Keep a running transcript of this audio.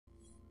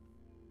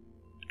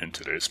In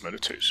today's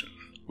meditation,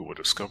 we will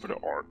discover the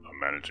art of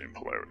managing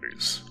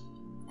polarities,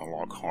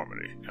 unlock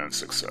harmony and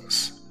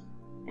success,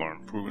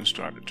 learn proven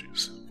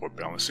strategies for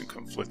balancing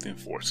conflicting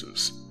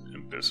forces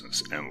in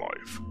business and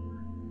life,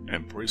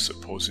 embrace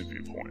opposing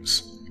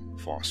viewpoints,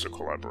 foster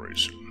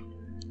collaboration,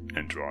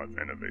 and drive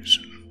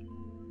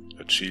innovation.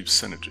 Achieve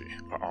synergy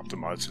by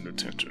optimizing the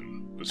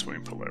tension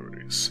between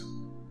polarities.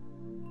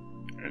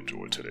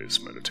 Enjoy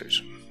today's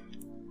meditation.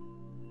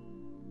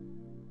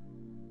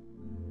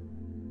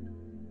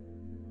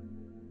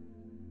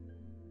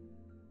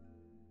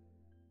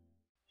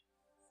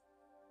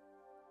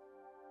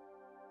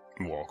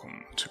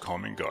 Welcome to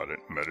Calming Guided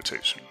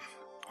Meditation.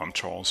 I'm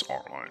Charles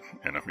Arline,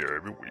 and I'm here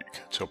every week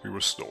to help you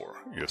restore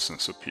your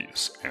sense of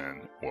peace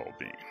and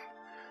well-being.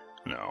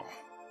 Now,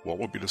 what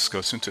we'll be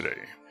discussing today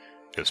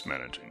is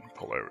managing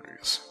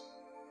polarities.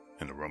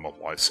 In the realm of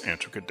life's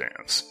intricate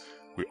dance,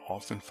 we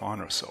often find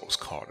ourselves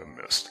caught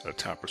amidst a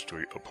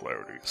tapestry of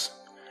polarities.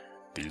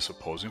 These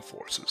opposing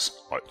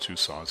forces, like two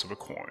sides of a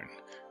coin,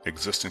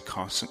 exist in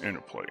constant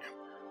interplay,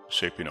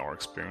 shaping our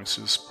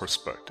experiences,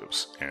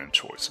 perspectives, and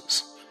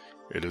choices.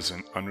 It is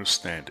in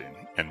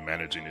understanding and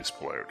managing these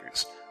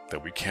polarities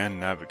that we can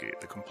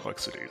navigate the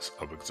complexities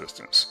of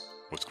existence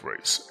with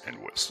grace and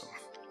wisdom.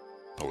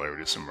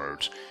 Polarities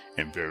emerge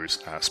in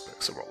various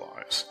aspects of our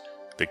lives.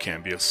 They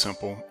can be as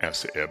simple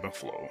as the ebb and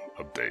flow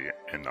of day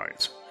and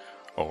night,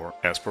 or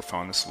as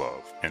profound as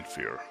love and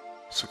fear,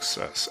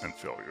 success and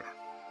failure,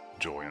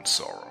 joy and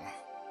sorrow.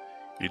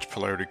 Each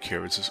polarity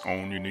carries its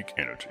own unique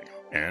energy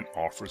and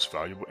offers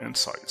valuable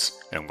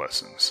insights and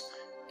lessons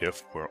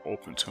if we're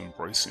open to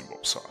embracing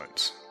both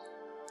sides.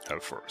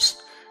 At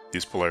first,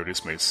 these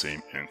polarities may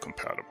seem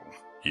incompatible,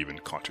 even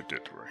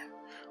contradictory.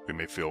 We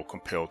may feel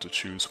compelled to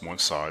choose one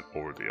side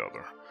over the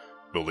other,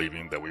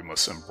 believing that we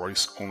must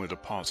embrace only the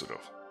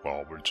positive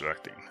while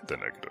rejecting the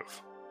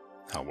negative.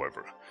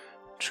 However,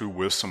 true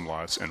wisdom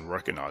lies in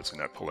recognizing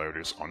that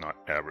polarities are not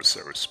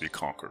adversaries to be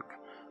conquered,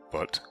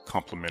 but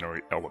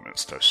complementary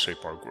elements that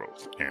shape our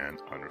growth and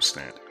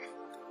understanding.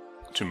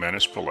 To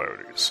manage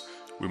polarities,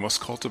 we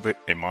must cultivate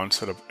a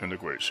mindset of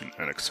integration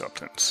and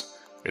acceptance.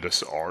 It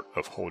is the art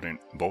of holding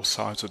both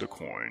sides of the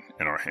coin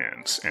in our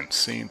hands and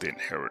seeing the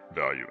inherent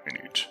value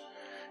in each.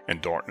 In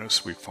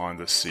darkness, we find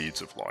the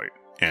seeds of light,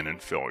 and in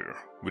failure,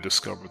 we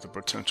discover the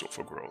potential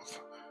for growth.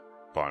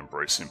 By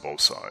embracing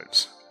both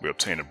sides, we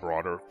obtain a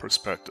broader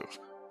perspective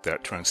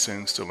that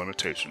transcends the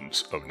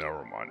limitations of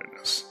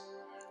narrow-mindedness.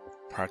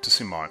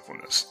 Practicing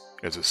mindfulness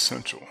is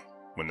essential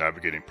when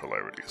navigating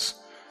polarities.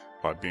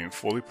 By being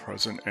fully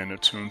present and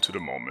attuned to the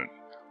moment,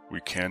 we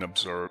can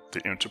observe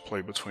the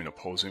interplay between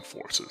opposing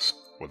forces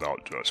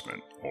without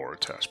judgment or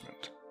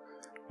attachment.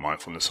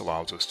 Mindfulness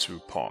allows us to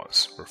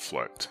pause,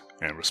 reflect,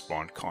 and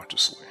respond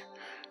consciously,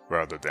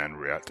 rather than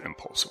react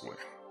impulsively.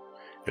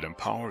 It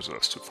empowers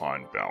us to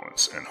find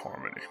balance and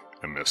harmony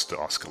amidst the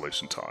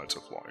oscillation tides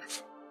of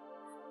life.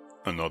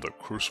 Another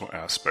crucial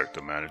aspect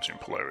of managing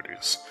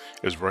polarities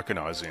is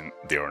recognizing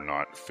they are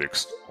not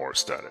fixed or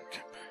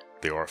static.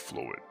 They are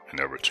fluid and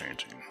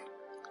ever-changing,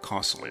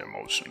 constantly in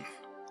motion.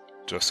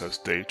 Just as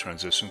day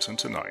transitions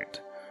into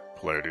night,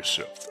 polarities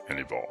shift and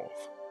evolve.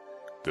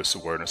 This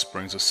awareness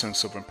brings a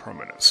sense of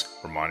impermanence,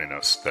 reminding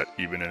us that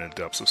even in the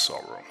depths of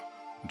sorrow,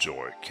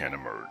 joy can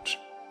emerge,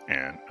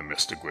 and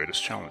amidst the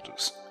greatest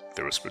challenges,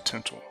 there is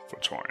potential for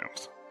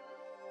triumph.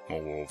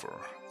 Moreover,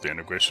 the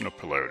integration of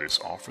polarities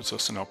offers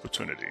us an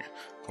opportunity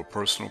for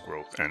personal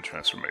growth and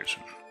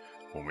transformation.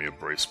 When we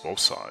embrace both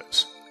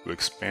sides, we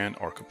expand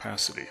our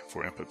capacity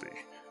for empathy,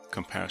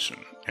 compassion,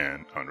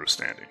 and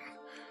understanding.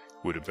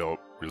 We develop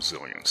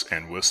resilience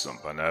and wisdom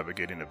by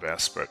navigating the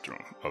vast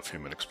spectrum of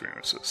human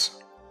experiences.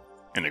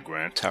 In the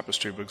grand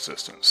tapestry of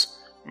existence,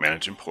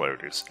 managing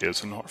polarities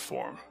is an art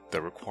form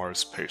that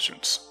requires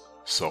patience,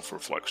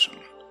 self-reflection,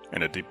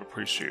 and a deep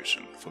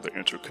appreciation for the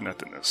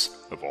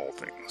interconnectedness of all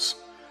things.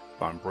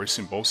 By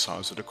embracing both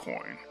sides of the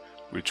coin,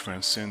 we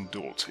transcend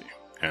duality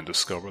and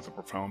discover the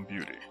profound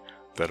beauty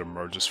that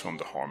emerges from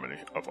the harmony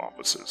of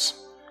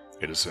opposites.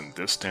 It is in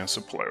this dance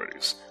of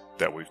polarities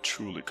that we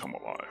truly come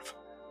alive,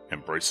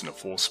 embracing the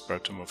full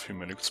spectrum of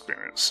human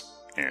experience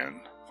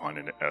and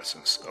finding the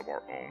essence of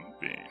our own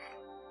being.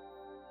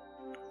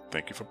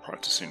 Thank you for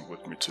practicing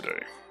with me today.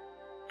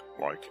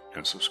 Like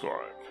and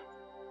subscribe.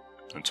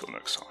 Until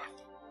next time.